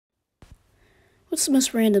What's the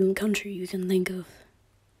most random country you can think of?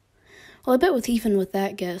 Well, I bet even with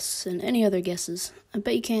that guess and any other guesses, I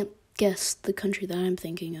bet you can't guess the country that I'm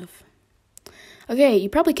thinking of. Okay, you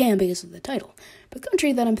probably can because of the title, but the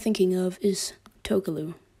country that I'm thinking of is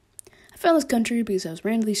Tokelau. I found this country because I was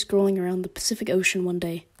randomly scrolling around the Pacific Ocean one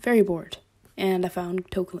day, very bored, and I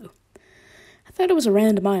found Tokelau. I thought it was a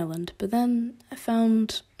random island, but then I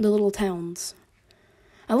found the little towns.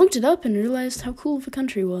 I looked it up and realized how cool of a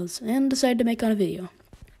country it was, and decided to make on a video.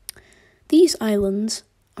 These islands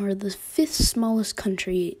are the 5th smallest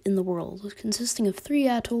country in the world, consisting of 3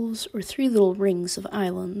 atolls or 3 little rings of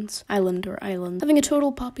islands, having a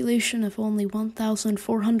total population of only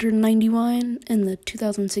 1,491 in the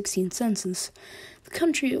 2016 census. The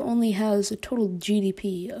country only has a total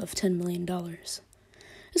GDP of $10 million.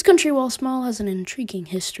 This country, while small, has an intriguing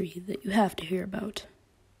history that you have to hear about.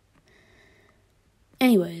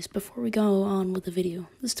 Anyways, before we go on with the video,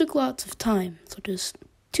 this took lots of time, such as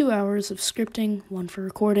 2 hours of scripting, 1 for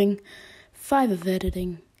recording, 5 of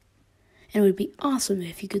editing, and it would be awesome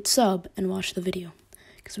if you could sub and watch the video,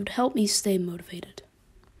 because it would help me stay motivated.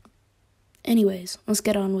 Anyways, let's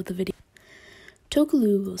get on with the video.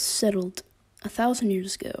 Tokelau was settled 1,000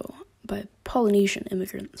 years ago by Polynesian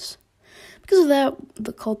immigrants. Because of that,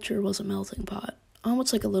 the culture was a melting pot,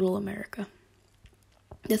 almost like a little America.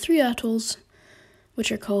 The 3 atolls, which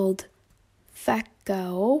are called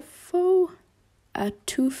Whakaofo,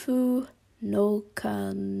 Atufu,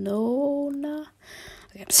 Nokanona.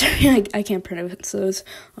 Okay, I'm sorry, I can't pronounce those.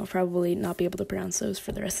 I'll probably not be able to pronounce those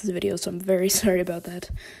for the rest of the video, so I'm very sorry about that.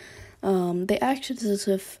 They acted as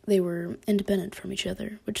if they were independent from each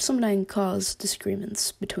other, which sometimes caused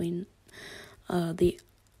disagreements between the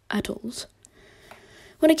atolls.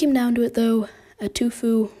 When it came down to it, though,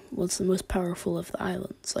 Atufu was the most powerful of the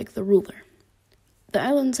islands, like the ruler. The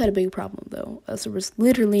islands had a big problem, though, as there was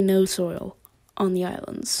literally no soil on the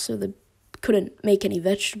islands, so they couldn't make any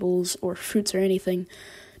vegetables or fruits or anything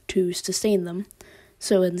to sustain them,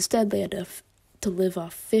 so instead they had to live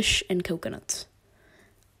off fish and coconuts.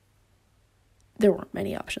 There weren't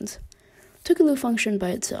many options. Tokelau functioned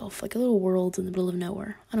by itself, like a little world in the middle of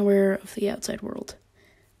nowhere, unaware of the outside world.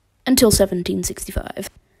 Until 1765.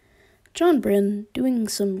 John Bryn, doing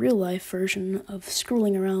some real-life version of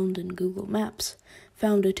scrolling around in Google Maps,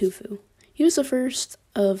 found Atufu. He was the first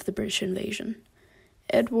of the British invasion.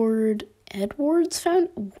 Edwards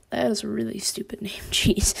found... That is a really stupid name,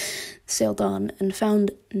 jeez. Sailed on and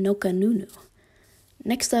found Nokanunu.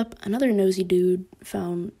 Next up, another nosy dude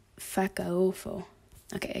found Whakaofo.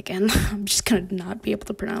 Okay, again, I'm just gonna not be able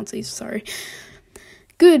to pronounce these, sorry.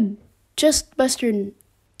 Good, just Western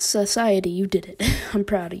society, you did it. I'm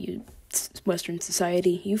proud of you, Western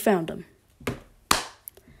society. You found them.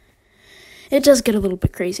 It does get a little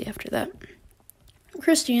bit crazy after that.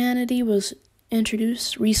 Christianity was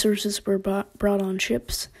introduced, resources were brought on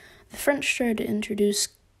ships. The French tried to introduce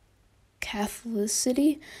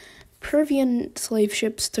Catholicity. Peruvian slave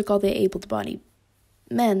ships took all the able-bodied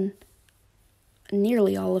men,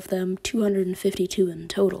 nearly all of them, 252 in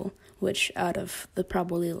total, which out of the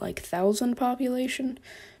probably 1,000 population,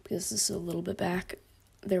 because this is a little bit back,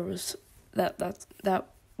 there was that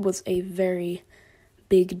was a very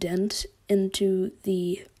big dent into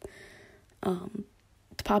the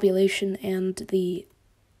population and the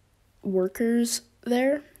workers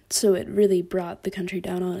there, so it really brought the country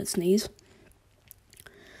down on its knees.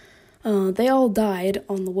 They all died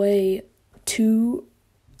on the way to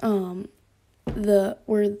where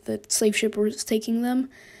the slave ship was taking them,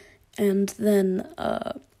 and then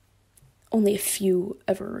only a few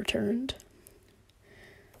ever returned.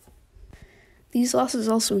 These losses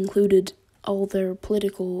also included all their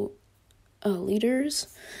political leaders,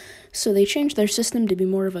 so they changed their system to be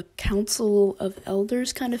more of a council of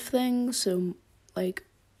elders kind of thing, so a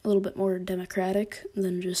little bit more democratic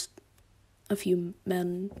than just a few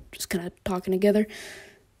men just kind of talking together.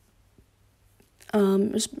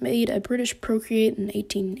 It was made a British procreate in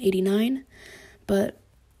 1889, but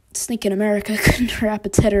sneaking America couldn't wrap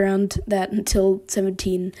its head around that until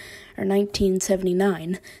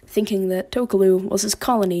 1979, thinking that Tokelau was his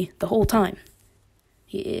colony the whole time.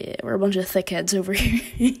 Yeah, we're a bunch of thickheads over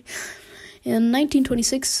here. In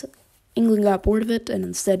 1926, England got bored of it and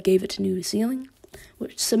instead gave it to New Zealand,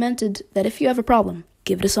 which cemented that if you have a problem,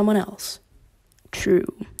 give it to someone else.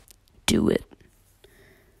 True. Do it.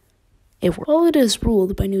 While it is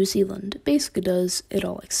ruled by New Zealand, it basically does it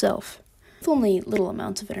all itself, with only little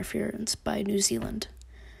amounts of interference by New Zealand.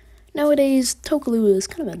 Nowadays, Tokelau is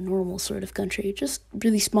kind of a normal sort of country, just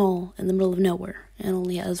really small in the middle of nowhere, and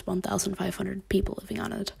only has 1,500 people living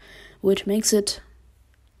on it, which makes it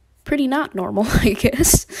pretty not normal, I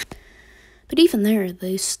guess. But even there,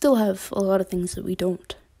 they still have a lot of things that we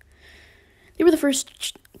don't. They were the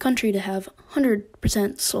first country to have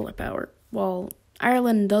 100% solar power. While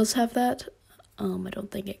Ireland does have that, I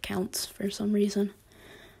don't think it counts for some reason.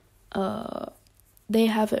 They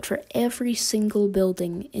have it for every single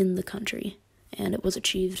building in the country, and it was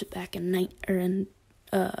achieved back in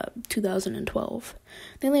 2012.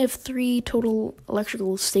 They only have 3 total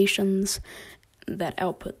electrical stations that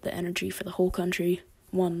output the energy for the whole country,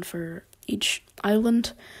 1 for each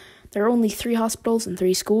island. There are only 3 hospitals and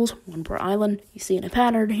 3 schools, 1 per island. You see in a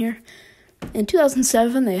pattern here. In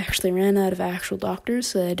 2007, they actually ran out of actual doctors,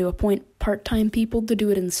 so they had to appoint part-time people to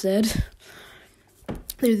do it instead.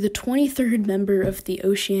 They're the 23rd member of the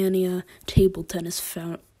Oceania Table Tennis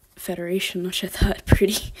Federation, which I thought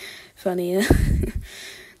pretty funny.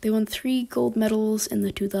 They won 3 gold medals in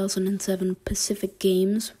the 2007 Pacific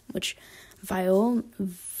Games, which Violina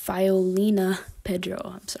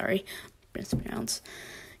Pedro, mispronounce,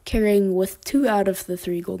 carrying with 2 out of the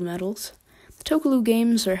 3 gold medals. The Tokelau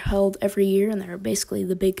Games are held every year, and they're basically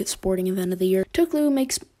the big sporting event of the year. Tokelau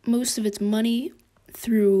makes most of its money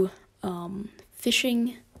through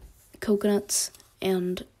fishing, coconuts,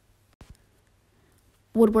 and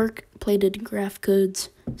woodwork, plated craft goods,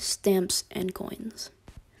 stamps, and coins.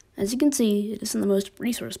 As you can see, it isn't the most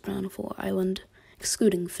resource-bountiful island,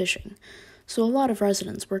 excluding fishing, so a lot of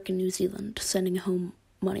residents work in New Zealand, sending home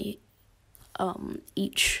money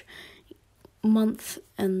each month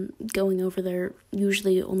and going over there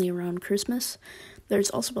usually only around Christmas.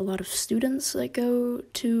 There's also a lot of students that go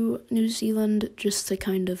to New Zealand just to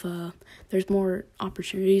kind of, there's more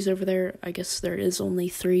opportunities over there. I guess there is only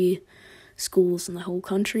 3 schools in the whole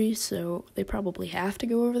country, so they probably have to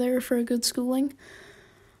go over there for a good schooling.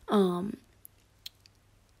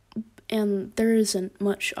 And there isn't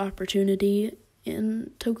much opportunity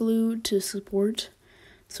in Tokelau to support,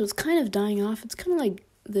 so it's kind of dying off. It's kind of like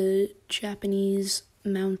the Japanese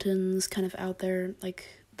mountains kind of out there, like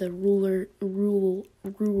the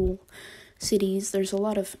rural cities. There's a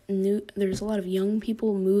lot of young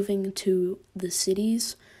people moving to the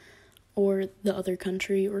cities or the other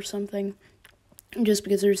country or something, just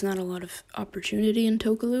because there's not a lot of opportunity in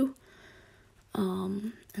Tokelau.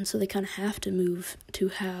 And so they kind of have to move to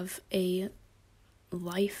have a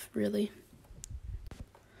life, really.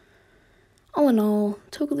 All in all,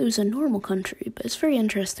 Tokelau is a normal country, but it's very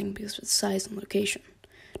interesting because of its size and location.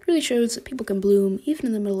 It really shows that people can bloom even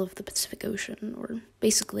in the middle of the Pacific Ocean, or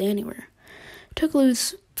basically anywhere.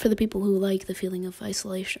 Tokelau's for the people who like the feeling of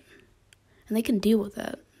isolation, and they can deal with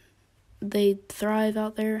that. They thrive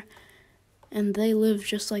out there, and they live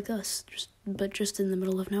just like us, but just in the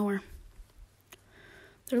middle of nowhere.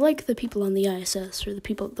 They're like the people on the ISS, or the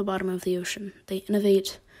people at the bottom of the ocean. They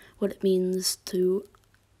innovate what it means to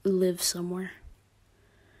live somewhere.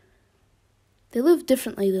 They live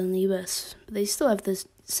differently than the US, but they still have the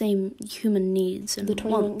same human needs and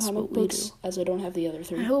wants what we do. As I don't have the other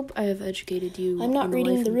 3. I hope I have educated you. I'm not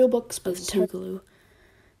reading the real books, of Tokelau,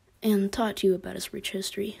 and taught you about its rich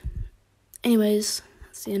history. Anyways,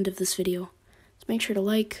 that's the end of this video. So make sure to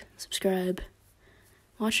like, subscribe,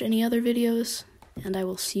 watch any other videos, and I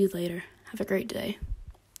will see you later. Have a great day.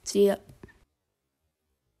 See ya.